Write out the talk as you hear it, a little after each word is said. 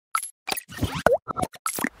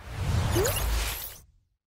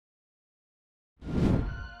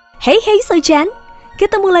Hey Sojan,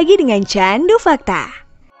 ketemu lagi dengan Candu Fakta.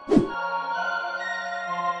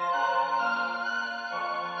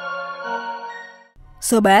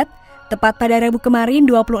 Sobat, tepat pada Rabu kemarin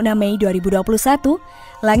 26 Mei 2021,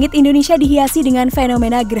 langit Indonesia dihiasi dengan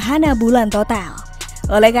fenomena gerhana bulan total.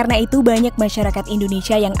 Oleh karena itu, banyak masyarakat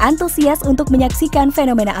Indonesia yang antusias untuk menyaksikan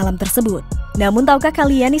fenomena alam tersebut. Namun tahukah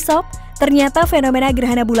kalian nih Sob, ternyata fenomena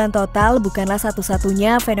gerhana bulan total bukanlah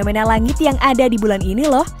satu-satunya fenomena langit yang ada di bulan ini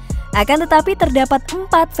loh. Akan tetapi terdapat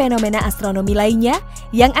 4 fenomena astronomi lainnya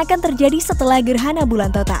yang akan terjadi setelah gerhana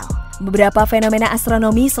bulan total. Beberapa fenomena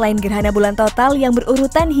astronomi selain gerhana bulan total yang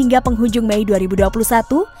berurutan hingga penghujung Mei 2021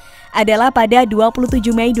 adalah pada 27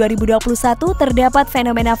 Mei 2021 terdapat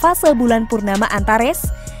fenomena fase bulan purnama Antares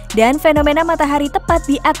dan fenomena matahari tepat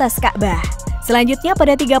di atas Ka'bah. Selanjutnya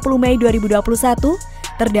pada 30 Mei 2021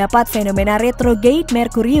 terdapat fenomena retrograde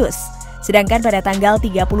Merkurius. Sedangkan pada tanggal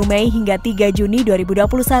 30 Mei hingga 3 Juni 2021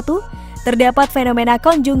 terdapat fenomena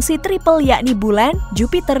konjungsi triple yakni bulan,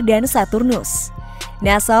 Jupiter, dan Saturnus.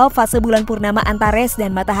 Nah Sob, fase bulan purnama Antares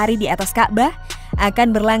dan matahari di atas Ka'bah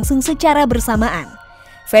akan berlangsung secara bersamaan.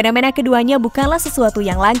 Fenomena keduanya bukanlah sesuatu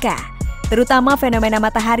yang langka, terutama fenomena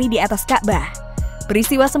matahari di atas Ka'bah.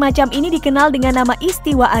 Peristiwa semacam ini dikenal dengan nama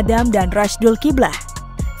istiwa Adam dan Rashdul Qiblah.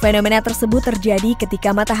 Fenomena tersebut terjadi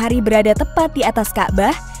ketika matahari berada tepat di atas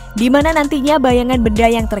Ka'bah, di mana nantinya bayangan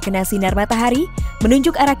benda yang terkena sinar matahari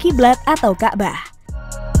menunjuk arah kiblat atau Ka'bah.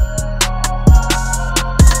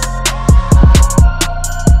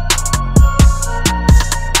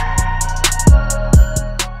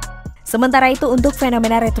 Sementara itu untuk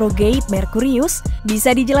fenomena retrograde Merkurius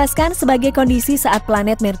bisa dijelaskan sebagai kondisi saat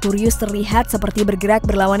planet Merkurius terlihat seperti bergerak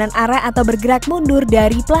berlawanan arah atau bergerak mundur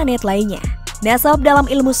dari planet lainnya. Nah Sob,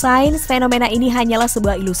 dalam ilmu sains, fenomena ini hanyalah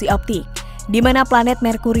sebuah ilusi optik, di mana planet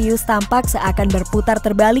Merkurius tampak seakan berputar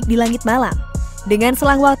terbalik di langit malam dengan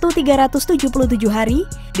selang waktu 377 hari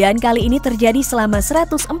dan kali ini terjadi selama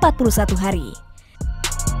 141 hari.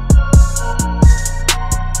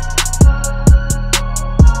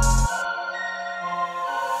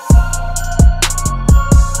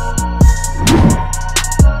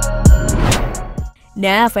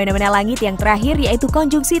 Nah, fenomena langit yang terakhir yaitu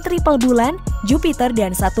konjungsi triple bulan, Jupiter,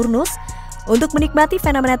 dan Saturnus. Untuk menikmati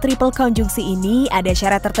fenomena triple konjungsi ini ada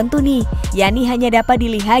syarat tertentu nih, yakni hanya dapat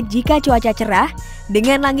dilihat jika cuaca cerah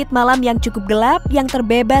dengan langit malam yang cukup gelap yang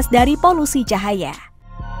terbebas dari polusi cahaya.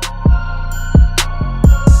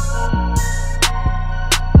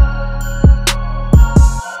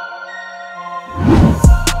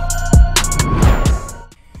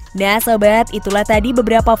 Nah Sobat, itulah tadi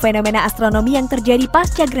beberapa fenomena astronomi yang terjadi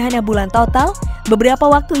pasca gerhana bulan total beberapa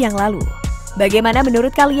waktu yang lalu. Bagaimana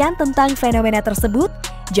menurut kalian tentang fenomena tersebut?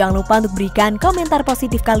 Jangan lupa untuk berikan komentar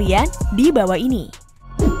positif kalian di bawah ini.